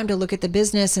this time to look at the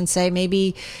business and say,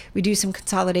 maybe we do some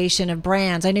consolidation of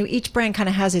brands? I know each brand kind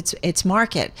of has its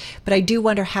market, but I do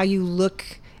wonder how you look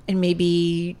and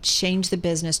maybe change the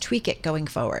business, tweak it going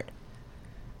forward.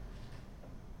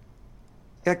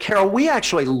 Yeah, Carol, we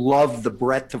actually love the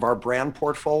breadth of our brand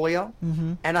portfolio.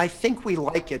 Mm-hmm. And I think we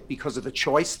like it because of the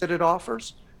choice that it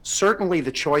offers, certainly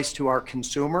the choice to our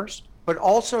consumers, but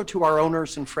also to our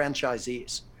owners and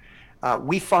franchisees.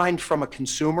 We find from a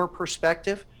consumer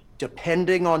perspective,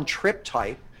 depending on trip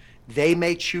type, they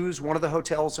may choose one of the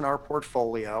hotels in our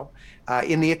portfolio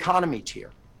in the economy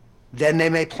tier. Then they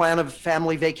may plan a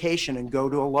family vacation and go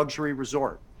to a luxury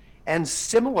resort. And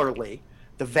similarly,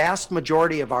 the vast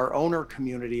majority of our owner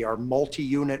community are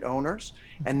multi-unit owners,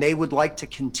 and they would like to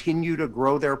continue to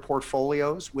grow their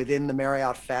portfolios within the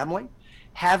Marriott family.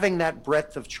 Having that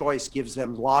breadth of choice gives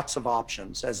them lots of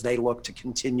options as they look to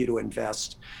continue to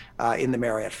invest in the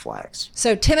Marriott flags.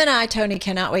 So Tim and I, Tony,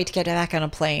 cannot wait to get back on a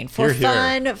plane. For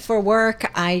fun, for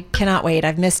work, I cannot wait.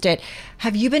 I've missed it.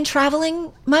 Have you been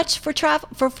traveling much for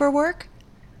work?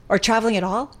 Or traveling at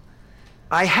all?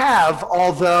 I have,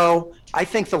 although I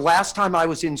think the last time I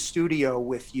was in studio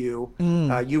with you,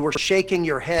 you were shaking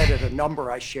your head at a number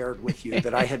I shared with you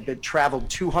that I had been traveled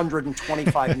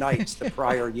 225 nights the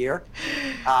prior year.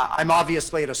 I'm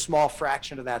obviously at a small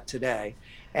fraction of that today.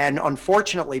 And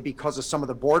unfortunately, because of some of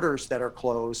the borders that are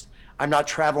closed, I'm not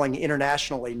traveling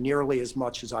internationally nearly as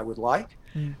much as I would like.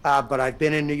 But I've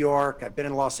been in New York, I've been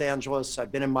in Los Angeles,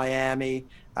 I've been in Miami,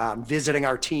 visiting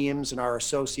our teams and our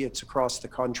associates across the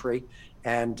country.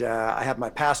 And I have my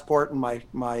passport in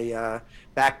my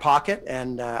back pocket,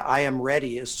 and I am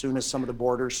ready as soon as some of the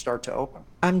borders start to open.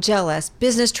 I'm jealous.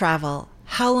 Business travel,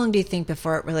 how long do you think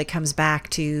before it really comes back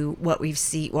to what we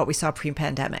saw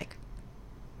pre-pandemic?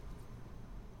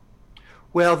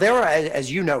 Well, there are, as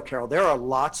you know, Carol, there are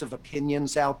lots of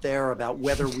opinions out there about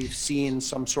whether we've seen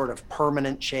some sort of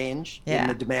permanent change in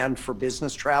the demand for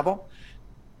business travel.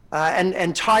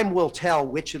 And time will tell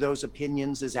which of those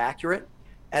opinions is accurate.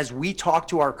 As we talk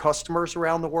to our customers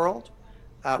around the world,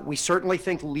 we certainly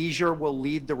think leisure will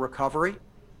lead the recovery,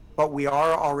 but we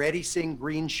are already seeing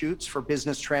green shoots for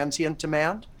business transient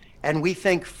demand. And we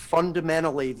think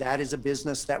fundamentally that is a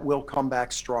business that will come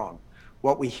back strong.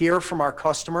 What we hear from our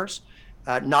customers,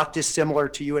 not dissimilar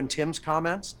to you and Tim's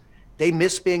comments, they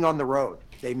miss being on the road.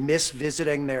 They miss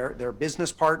visiting their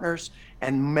business partners,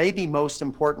 and maybe most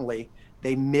importantly,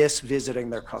 they miss visiting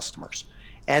their customers.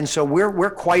 And so we're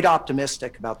quite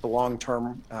optimistic about the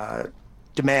long-term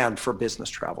demand for business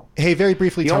travel. Hey, very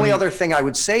briefly, the only other thing I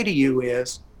would say to you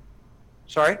is,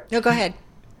 sorry? No, go ahead.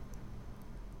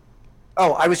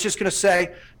 Oh, I was just going to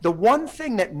say, the one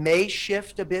thing that may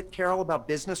shift a bit, Carol, about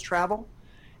business travel,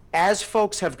 as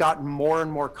folks have gotten more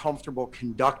and more comfortable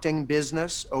conducting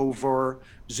business over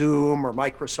Zoom or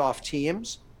Microsoft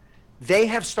Teams, they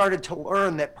have started to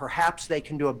learn that perhaps they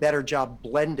can do a better job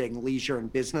blending leisure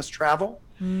and business travel.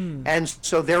 And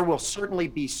so there will certainly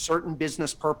be certain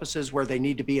business purposes where they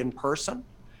need to be in person,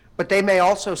 but they may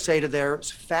also say to their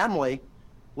family,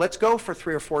 let's go for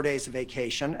 3 or 4 days of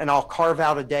vacation, and I'll carve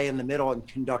out a day in the middle and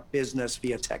conduct business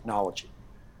via technology.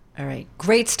 All right.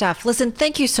 Great stuff. Listen,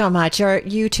 thank you so much.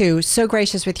 You two, so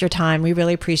gracious with your time. We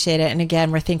really appreciate it. And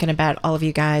again, we're thinking about all of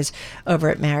you guys over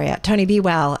at Marriott. Tony, be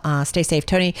well. Stay safe.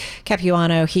 Tony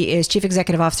Capuano, he is Chief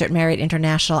Executive Officer at Marriott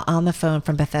International, on the phone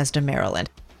from Bethesda, Maryland.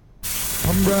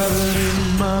 I'm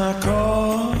driving in my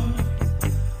car.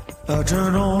 I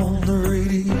turn on the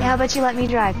radio. How about you let me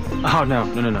drive? Oh, no.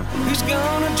 Who's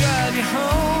gonna drive you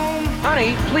home?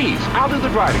 Honey, please, I'll do the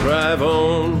driving. Drive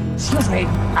on. Excuse me,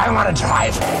 I want to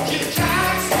drive.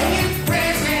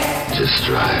 Just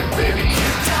drive, baby.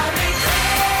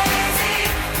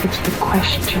 It's the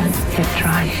question that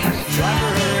drives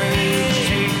us.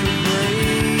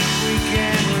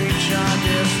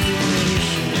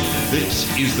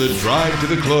 This is the Drive to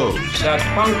the Close. That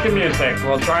funky music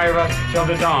will drive us till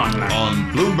the dawn. On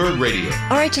Bloomberg Radio.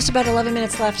 All right, just about 11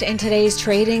 minutes left in today's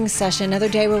trading session. Another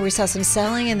day where we saw some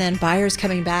selling and then buyers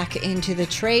coming back into the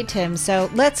trade, Tim. So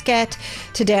let's get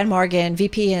to Dan Morgan,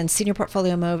 VP and Senior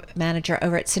Portfolio Manager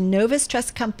over at Synovus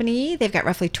Trust Company. They've got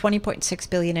roughly $20.6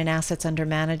 billion in assets under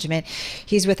management.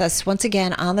 He's with us once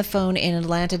again on the phone in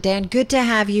Atlanta. Dan, good to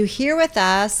have you here with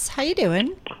us. How you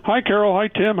doing? Hi, Carol. Hi,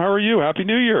 Tim. How are you? Happy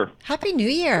New Year. Happy New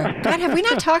Year. God, have we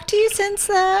not talked to you since,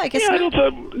 I guess? Yeah,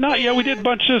 not yet. We did a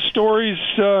bunch of stories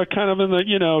kind of in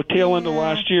the, tail end of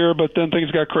last year, but then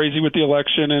things got crazy with the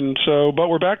election. And so, but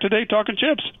we're back today talking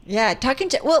chips. Yeah,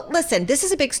 well, listen, this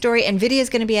is a big story. NVIDIA is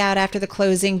going to be out after the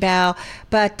closing bell,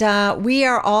 but we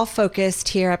are all focused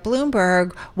here at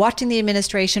Bloomberg, watching the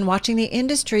administration, watching the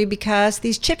industry, because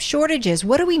these chip shortages,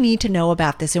 what do we need to know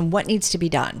about this and what needs to be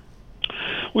done?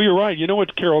 Well, you're right. You know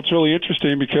what, Carol? It's really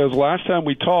interesting because last time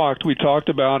we talked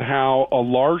about how a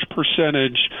large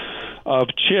percentage of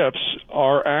chips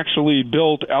are actually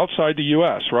built outside the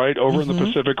U.S., right, over in the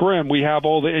Pacific Rim. We have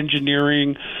all the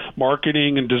engineering,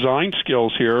 marketing, and design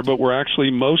skills here, but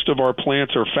most of our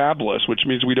plants are fabless, which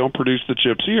means we don't produce the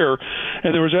chips here.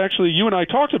 And there was actually, you and I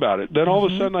talked about it. Then all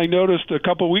of a sudden I noticed a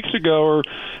couple of weeks ago, or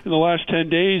in the last 10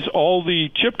 days, all the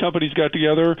chip companies got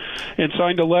together and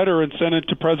signed a letter and sent it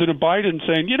to President Biden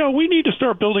saying, we need to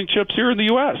start building chips here in the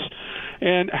U.S.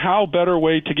 And how better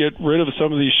way to get rid of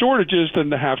some of these shortages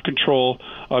than to have control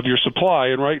of your supply.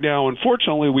 And right now,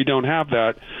 unfortunately, we don't have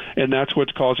that, and that's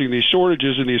what's causing these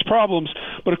shortages and these problems.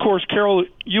 But of course, Carol,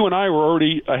 you and I were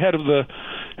already ahead of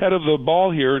the ball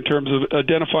here in terms of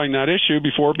identifying that issue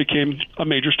before it became a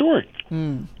major story.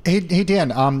 Hey,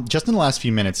 Dan, just in the last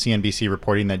few minutes, CNBC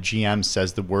reporting that GM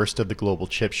says the worst of the global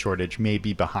chip shortage may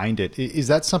be behind it. Is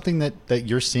that something that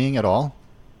you're seeing at all?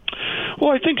 Well,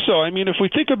 Well, I think so. I mean, if we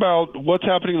think about what's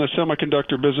happening in the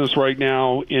semiconductor business right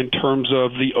now in terms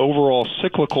of the overall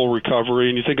cyclical recovery,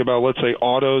 and you think about, let's say,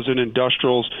 autos and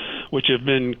industrials, which have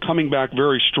been coming back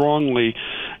very strongly.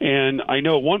 And I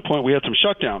know at one point we had some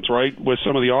shutdowns, right, with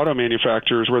some of the auto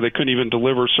manufacturers where they couldn't even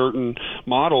deliver certain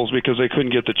models because they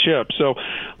couldn't get the chips. So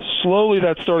slowly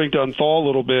that's starting to unthaw a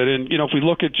little bit. And, if we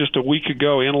look at just a week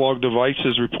ago, Analog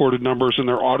Devices reported numbers and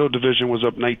their auto division was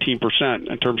up 19%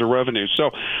 in terms of revenue.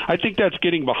 So I think that's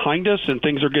getting behind us and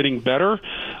things are getting better.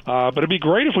 But it'd be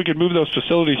great if we could move those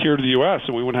facilities here to the U.S.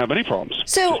 and we wouldn't have any problems.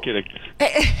 So, just kidding.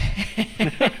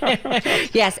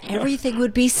 Yes, everything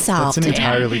would be solved. That's an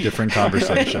entirely different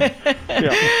conversation.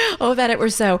 Yeah. Oh, that it were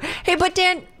so. Hey, but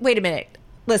Dan, wait a minute.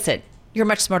 Listen, you're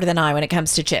much smarter than I when it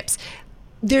comes to chips.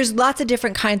 There's lots of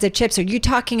different kinds of chips. Are you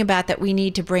talking about that we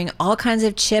need to bring all kinds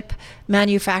of chip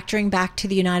manufacturing back to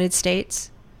the United States?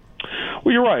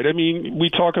 Well, you're right. I mean, we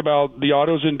talk about the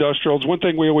autos, industrials. One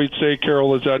thing we always say,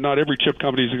 Carol, is that not every chip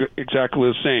company is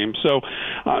exactly the same. So,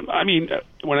 I mean,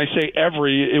 when I say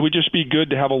every, it would just be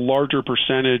good to have a larger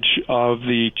percentage of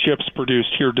the chips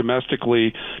produced here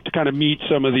domestically to kind of meet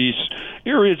some of these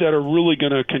areas that are really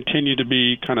going to continue to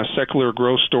be kind of secular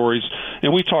growth stories.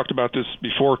 And we talked about this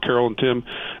before, Carol and Tim,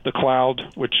 the cloud,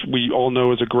 which we all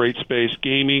know is a great space,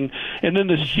 gaming, and then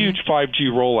this huge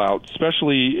 5G rollout,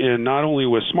 especially in not only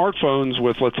with smartphones,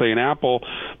 with, let's say, an Apple,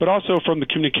 but also from the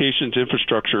communications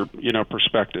infrastructure,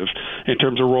 perspective in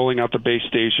terms of rolling out the base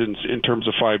stations in terms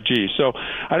of 5G. So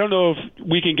I don't know if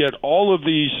we can get all of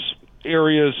these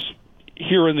areas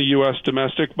here in the U.S.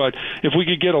 domestic, but if we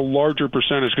could get a larger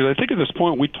percentage, because I think at this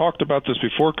point, we talked about this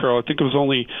before, Carol, I think it was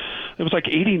like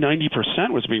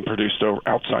 80-90% was being produced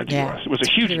outside the U.S. It was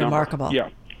a huge number. Remarkable.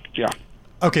 Yeah.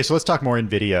 Okay, so let's talk more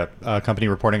NVIDIA, company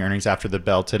reporting earnings after the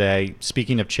bell today.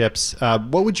 Speaking of chips,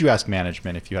 what would you ask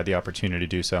management if you had the opportunity to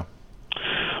do so?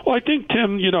 Well, I think,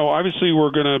 Tim, obviously we're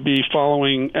going to be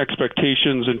following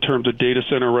expectations in terms of data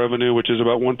center revenue, which is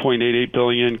about $1.88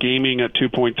 billion, gaming at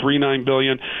 $2.39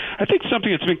 billion. I think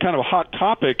something that's been kind of a hot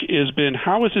topic has been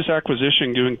how is this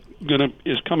acquisition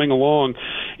is coming along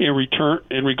in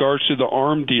regards to the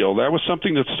ARM deal. That was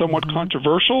something that's somewhat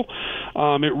controversial.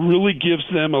 It really gives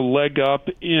them a leg up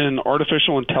in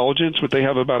artificial intelligence, but they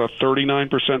have about a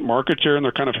 39% market share, and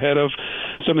they're kind of ahead of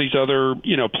some of these other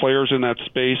players in that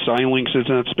space. Xilinx is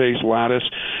in that space, Lattice.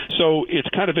 So it's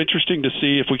kind of interesting to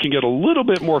see if we can get a little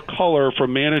bit more color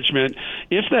from management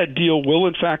if that deal will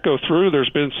in fact go through. There's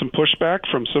been some pushback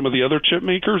from some of the other chip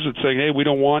makers that saying, hey, we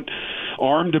don't want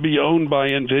ARM to be owned by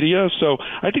NVIDIA. So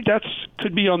I think that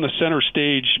could be on the center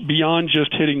stage beyond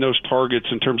just hitting those targets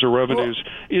in terms of revenues.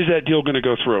 Is that deal going to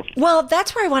go through? Well,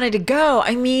 that's where I wanted to go.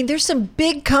 I mean, there's some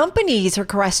big companies who are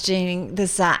questioning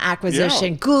this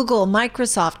acquisition. Yeah. Google,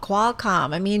 Microsoft,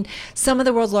 Qualcomm. I mean, some of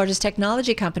the world's largest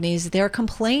technology companies, they're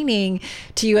complaining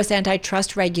to U.S.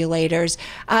 antitrust regulators.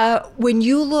 When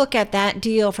you look at that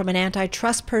deal from an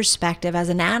antitrust perspective, as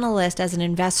an analyst, as an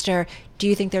investor, do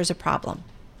you think there's a problem?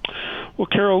 Well,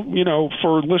 Carol,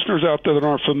 for listeners out there that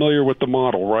aren't familiar with the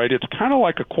model, right, it's kind of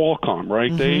like a Qualcomm,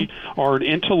 right? Mm-hmm. They are an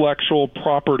intellectual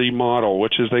property model,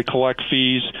 which is they collect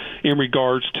fees in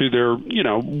regards to their,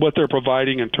 what they're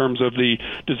providing in terms of the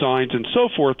designs and so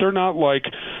forth. They're not like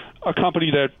a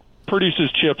company that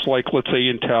produces chips like, let's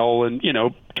say, Intel and,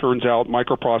 turns out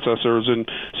microprocessors and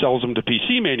sells them to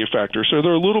PC manufacturers. So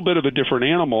they're a little bit of a different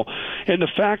animal. And the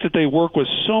fact that they work with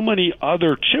so many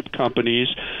other chip companies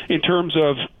in terms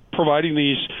of providing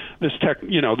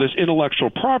this intellectual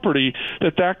property,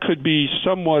 that could be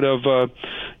somewhat of a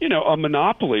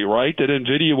monopoly, right? That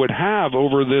NVIDIA would have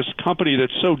over this company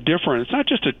that's so different. It's not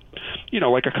just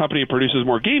like a company that produces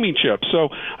more gaming chips. So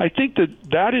I think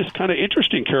that is kind of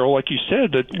interesting, Carol, like you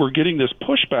said, that we're getting this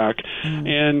pushback.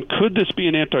 And could this be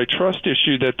an antitrust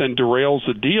issue that then derails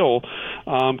the deal?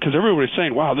 Because everybody's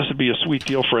saying, wow, this would be a sweet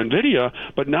deal for NVIDIA,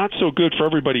 but not so good for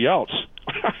everybody else.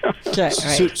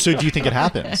 So do you think it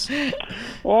happens?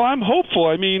 Well, I'm hopeful.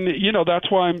 I mean, that's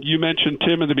why you mentioned,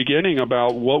 Tim, in the beginning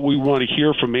about what we want to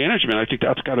hear from management. I think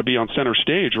that's got to be on center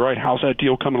stage, right? How's that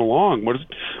deal coming along?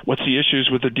 What's the issues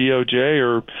with the DOJ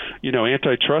or,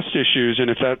 antitrust issues, and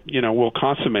if that, will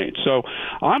consummate. So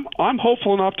I'm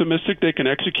hopeful and optimistic they can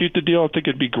execute the deal. I think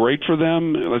it'd be great for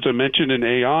them, as I mentioned, in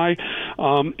AI.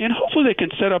 And hopefully they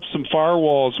can set up some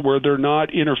firewalls where they're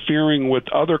not interfering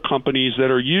with other companies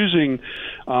that are using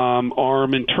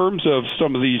ARM in terms of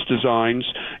some of these designs,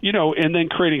 and then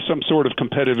creating some sort of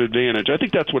competitive advantage. I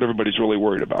think that's what everybody's really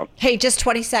worried about. Hey, just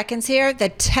 20 seconds here. The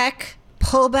tech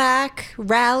pullback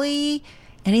rally,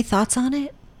 any thoughts on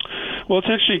it? Well, it's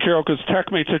interesting, Carol, because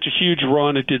tech made such a huge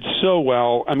run. It did so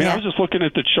well. I mean, I was just looking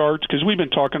at the charts because we've been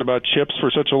talking about chips for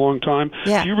such a long time.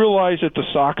 Yeah. Do you realize that the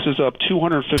SOX is up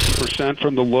 250%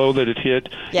 from the low that it hit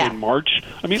in March?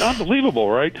 I mean, unbelievable,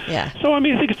 right? Yeah. So, I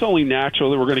mean, I think it's only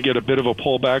natural that we're going to get a bit of a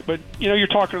pullback. But, you're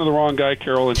talking to the wrong guy,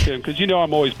 Carol and Tim, because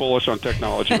I'm always bullish on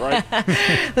technology, right?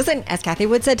 Listen, as Kathy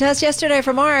Wood said to us yesterday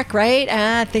for Mark, right?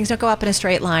 Things don't go up in a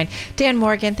straight line. Dan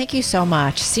Morgan, thank you so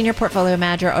much. Senior Portfolio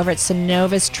Manager over at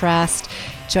Synovus Trust,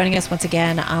 joining us once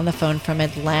again on the phone from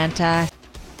Atlanta.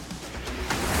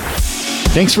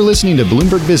 Thanks for listening to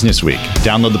Bloomberg Business Week.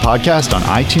 Download the podcast on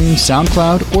iTunes,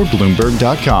 SoundCloud, or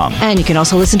Bloomberg.com. And you can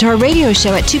also listen to our radio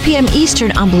show at 2 p.m.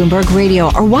 Eastern on Bloomberg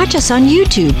Radio or watch us on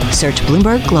YouTube. Search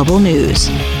Bloomberg Global News.